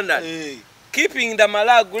the Uganda. Keeping the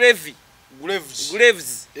Mala graves.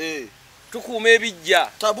 Tukuuma ebijja.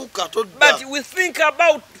 Tabuka todda. But we think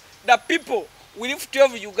about the people we left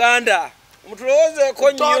of Uganda. Mutulowooze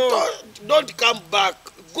ko nnyo. Don't come back.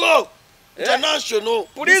 Go. International.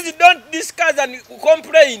 Please don't discuss and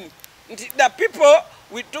complain. The people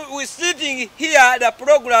we sitting here, the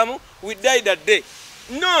program, we died that day.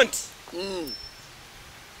 Not.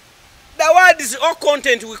 The word is all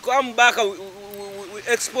content. We come back, we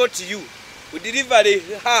export to you. We deliver it.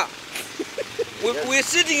 We're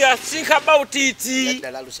sitting here, think about it.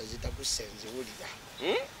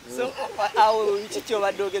 So awo chicho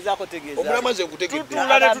badogeza ko tegeza. Omulamaze kutegedde.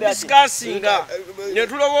 Tutula ne discussinga. Ne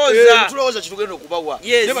tulowooza. Tulowooza kitugenda okubawa.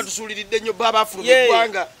 Ne batusuuliridde nnyo baba afuluma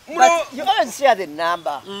eggwanga. But you always share the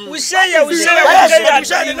number. We share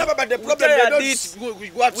the number, but the problem is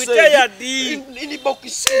what we tell you in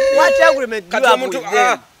box. What agreement do you have with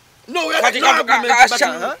them? No, we have no agreement.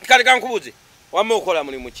 Kati kankubuze. Wamma okola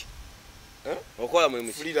mulimu ki? Okola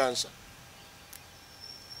mulimu ki? Freelancer.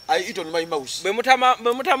 I eat on my mouse. Bwe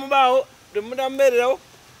mutamubaawo, bwe mutambeererawo.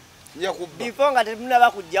 Before nga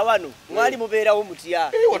temunaba kujja wano, mwali mubeerawo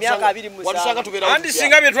mutya. Emyaka 27. Andi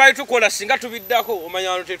singa bye twali tukola singa tubiddako,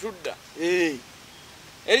 omanya wano tetudda.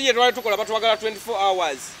 Eri gye twali tukola batwagala 24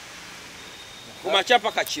 hours. Kumakya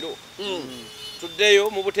paka kiro. Tuddeyo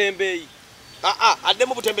mu butembeeyi. Adde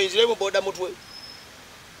mu butembeeyi zire mu boda mutwe.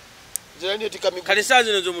 Zirani etikami. Kale saa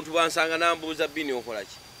zino omuntu bwansanga nambuuza bini okola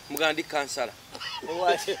ki? Mugandi kansala.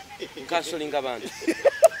 Nkansolinga abantu.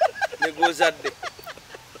 Negozadde.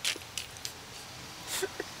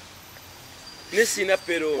 Nesina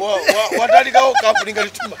pero. Wataligawo kampuni nga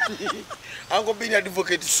lituma. Uncle being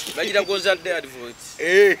advocates. Bagira gozadde advocates.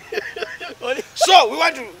 So we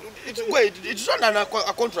want to it's not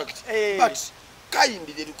a contract. But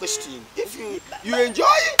kindly requesting if you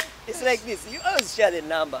enjoy it. It's like this. You always share the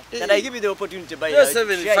number, and I give you the opportunity to buy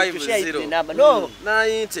 750 the number. No,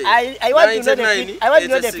 90. I want to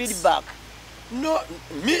know the feedback. No,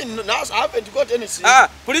 me now I haven't got anything.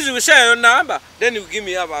 Please you share your number, then you give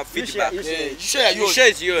me our feedback. You share yours.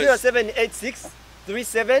 Share yours. 0786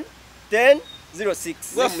 37 10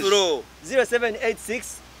 06. Go through.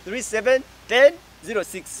 0786 37 10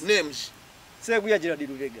 06. Names. Say we are Gerard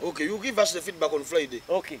Luvega. Okay, you give us the feedback on Friday.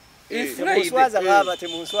 Okay. If Friday. Muswaza baba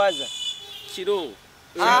temuswaza. Chiro.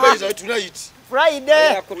 Tonight.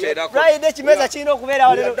 Friday chimeza chino kubeera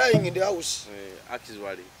We are dying in the house.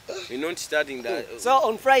 Actually. We're not starting that. So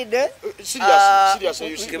on Friday,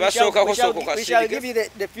 Seriously. we shall give you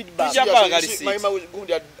the feedback. My mouth is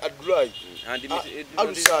good at dry. And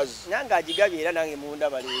Nanga ajigabye era nange munda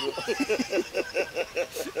balero.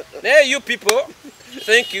 Hey, you people,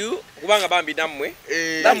 Thank you kubanga bambi namwe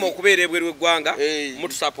namwe okubeera ebweru eggwanga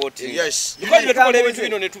mutu support yes because tukola ebintu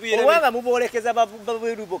bino ne tubiira obanga muboolekeza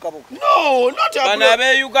babweru bokaboka no not bana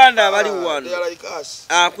be Uganda abali wano they are like us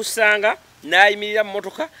akusanga nayimirira mu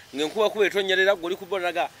motoka ngenkuba kuba etonyerera goli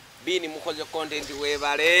kubonaga bini mukoze content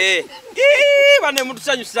webale bane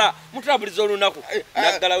mutusanyusa mutulabuliza olunaku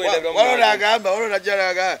naggala wenda wano Agamba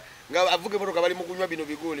najalaga nga avuge motoka bali mukunywa bino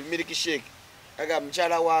biguli milk shake aga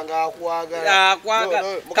mchala wanga akwagala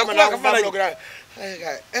mukama nakuvalogira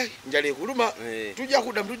njale kuluma tujja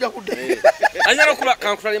kudda anyala kula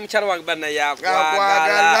kankula mchala wange bana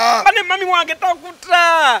yakwagala bane mami wange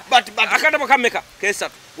takuta akatabo kameka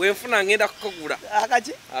kesatu wenfuna ngenda kukugula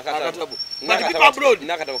akatabu but people abroad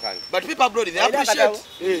nakatabo kange but people abroad they appreciate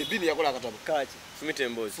bini yakola akatabo kachi fumite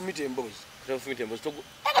embozi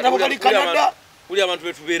akatabo kali Canada uli abantu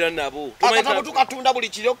betubeera nabo akatabo tukatunda buli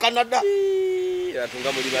kiro Canada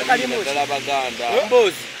yatunga muri bali ndala baganda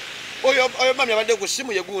mbozi oyo mami abadde ku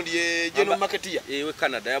simu ye gundi ye General Marketia we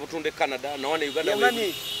Canada yabutunde Canada na wana Uganda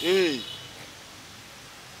we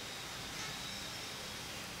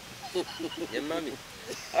ye mami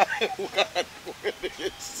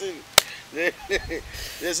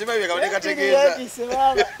yesima bye kabadde kategeeza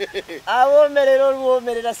awomerera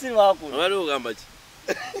oluwomerera silwakulu wali ugamba ki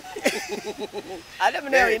ate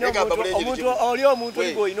mune omuntu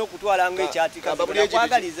oligo olina okutwala ng'ekyatika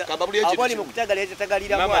kwagaliza abali mu kutagalira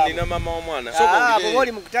tagalira mama nina mama omwana abo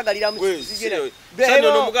bali mu kutagalira mu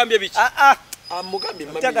sano mugambye biki amugambye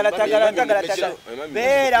tagala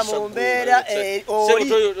beera mu mbeera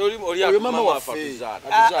oli mama waffe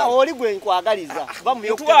oli gwe nkwagaliza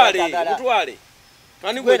mutwale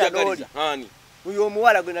ani gwe jagaliza ani uyo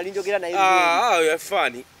omuwala gwe nali njogera naye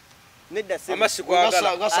yafani nedda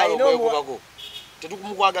ngasawo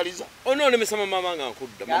tetukumukwagaliza onone mesama mama nga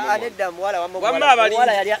nkudda nedda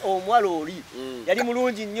muwala yali omwala oli yali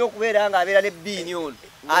mulungi nnyo okubeera nga abeera ne bbiini ono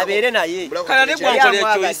abeere naye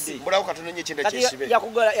mbulawo katononye ekyenda kyesibe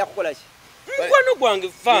yakukola ki mukwano gwange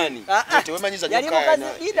faani tewemanyiza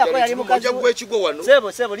yali mukazi gwekigwo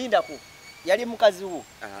wano sebo lindako yali mukazi wo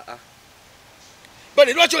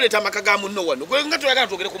bane lwaki oleeta amaka ga munno wano gwe nga toyagala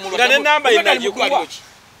twogere ku mulwadde nga nenamba yinagikuwa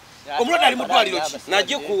omulwadde ali mu ddwaliro ki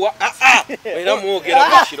nagikuwa era mwogera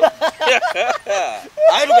kukiro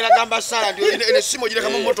aye lugera gamba Sara nti ene simu ogireka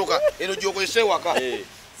mu motoka eno gyokozesa ewaka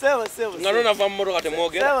nga nonava mu motoka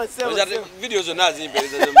temwogera video zonna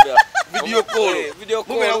azimpereza video call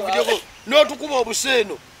n'otukuba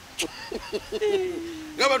obuseeno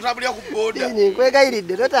nga batambulira ku booda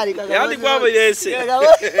nkwegayiridde totandika yandi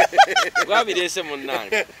gwabirese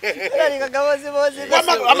munnange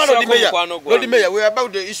Lord Mayor, we are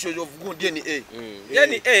about the issues of good DNA.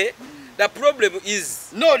 DNA, the problem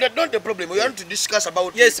is no, that's not the problem. We want to discuss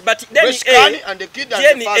about yes, but DNA and the kid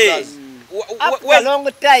and the fathers. After a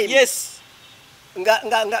long time. Yes.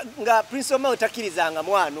 nga Prince Omar utakirizanga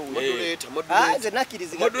mwana uwe.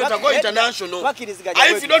 Moderator go international.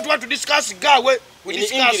 If you don't want to discuss Gawe, we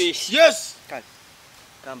discuss English. Yes.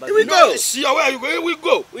 Here we go. See where you go. Here we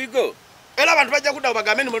go. We go. Ela bantu bajja kudda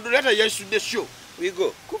bagambe ni moderator yes the show. We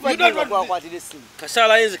go. You don't want to kwatire simu.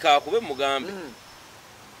 Kasala yenzi kakube mugambe.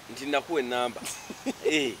 Nti nakuwe namba.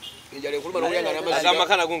 Njale kuluma n'oyanga n'amaziga.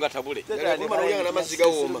 Azamakana gunga tabule. Njale kuluma n'oyanga n'amaziga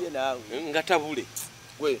woma. Ngatabule.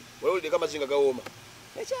 Gwe, wale uli kama zinga gawoma.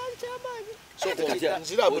 Ekyali kyamaanyi. So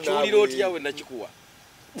nzira abuna. Okiwulira otya we nakikuwa.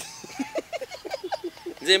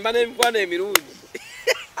 Nze mba n'emikwano emirungi.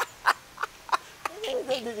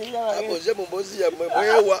 Aboze mu mbozi ya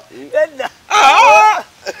mwewa. Edda.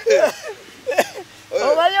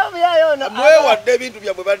 Obayo byayona. Mwewa de bintu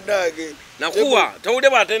byabwe bannange. Nakuwa, tawude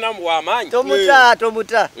bwatena mu wamaanyi. Tomuta.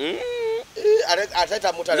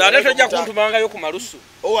 Atata muta. Zate tojja kuntumanga yo ku malusu.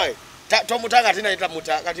 Owai. Tomutanga tina ita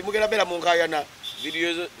muta kati mugera bela munkayana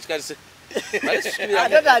video zo sikase.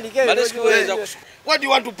 What do you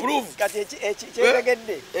want to prove? Kati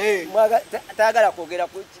ekitegedde. Mwaga taagala kwogera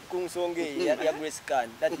ku nsonga ya Grace Khan.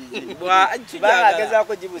 That is it. Bageza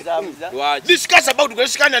ko jibuzabuza. Discuss about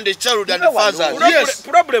Grace Khan and the child and the father. Yes.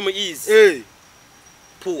 Problem is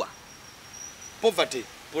poor. Poverty.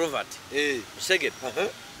 Second.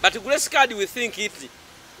 But Grace Khan we think it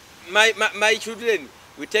my children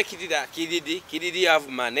we take it that Kididi have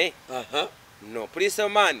money. No, police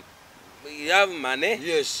man, we have money.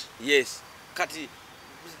 Yes. Kati,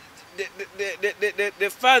 the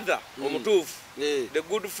father, the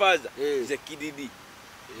good father, is a Kididi.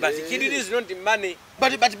 But Kididi is not the money.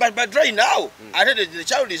 But right now, I heard that the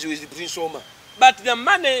child is with Prince Omar. But the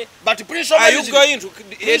money. But Prince Omar are you going to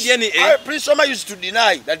DNA? Prince Omar used to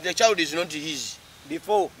deny that the child is not his.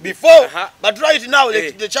 Before. But right now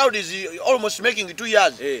the child is almost making 2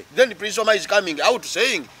 years. Then Prince Omar is coming out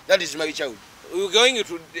saying that is my child. We're going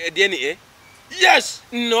to DNA? Yes.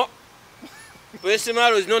 No. Prince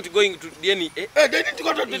Omar is not going to DNA. They didn't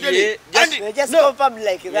go to the DNA. They just confirm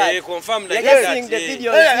like that. Yeah, confirm like They're that. seeing the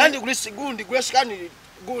video. And Grace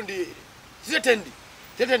Gundi threatened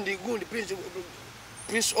Gundi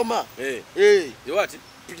Prince Omar. Hey. What?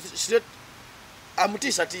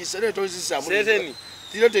 Amutisa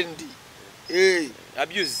Threatened.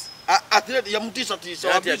 Abuse. Yamutisa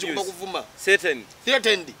abuse. Certain.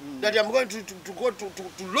 Threatened that I'm going to go to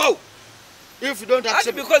law if you don't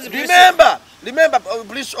accept. Because remember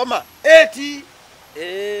Prince Omar 80.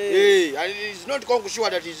 And he's not sure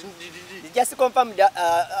that he's. He just confirmed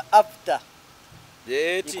after.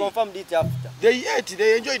 He confirmed it after. They ate.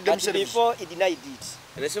 They enjoyed themselves. But before he denied it.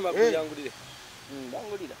 Anasema kuyangulile.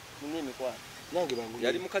 Bangulila. Mnime kwa. Nange bangulila.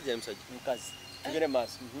 Yali mukazi ya msaji. Mukazi. Tugere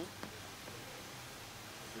maso.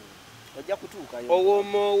 Ojja kutuuka yo.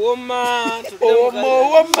 Woma.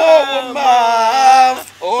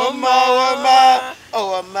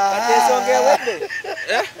 Atesonge wede.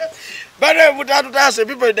 But mutatu tase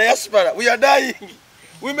people in diaspora. We are dying.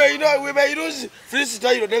 We may lose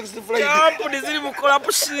freestyle next Friday. Company zili mukola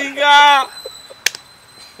pusinga.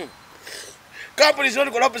 Company is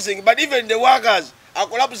not collapsing, but even the workers are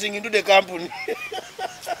collapsing into the company.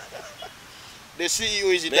 The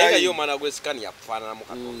CEO is Nega dying. yo mana gwescan ya kufana mu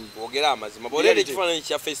katonda. Bogera amazima. Bolele kifananyi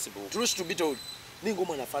kya Facebook. Truth to be told, ningo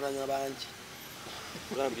mwana afananya bangi.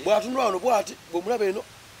 Bwatunula wano bwati, bwomulaba eno,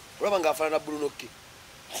 olaba nga afanana Brunoke.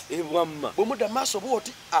 Bwamma. Bwomuda maaso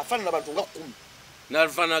bwoti afanana abantu nga 10.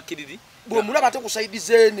 Nalfana kididi. Bwomulaba ate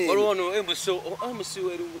kusaidiza ene. Olwono embuso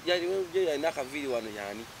weru ya naka vili wano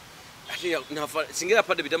yani. Ate singera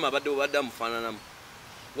pade bitama abadde amufananamu.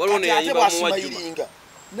 Walwono yayimba mu wajuma.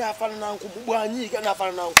 Nafanana nkumu bwanyiga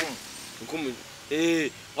nafanana nkumu. Nkumu.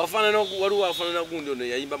 Wafanana waliwo wafanana gundi ono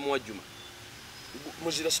yayimba mu wajuma.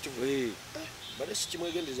 Muzira Steve. Bale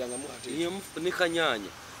sikimwegendezanga mu ate. Ne kanyanya.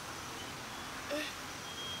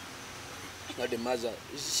 Na the mother.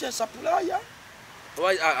 Is she a supplier?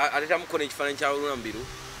 Why aleta mukone ekifananyi kya Olunambiru.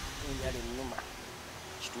 Yali nnuma.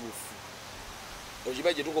 Kituufu.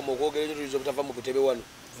 Ojibaje tukoma okwogera nyo tulizo butava mu butebe wano.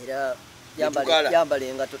 Era yambale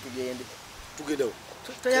engato tugende. Tugendewo.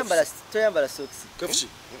 Toyambala socks. Kafusi.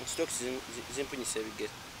 Stocks zimpunyisa ebigere.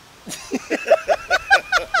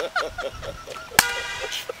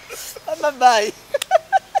 Bye.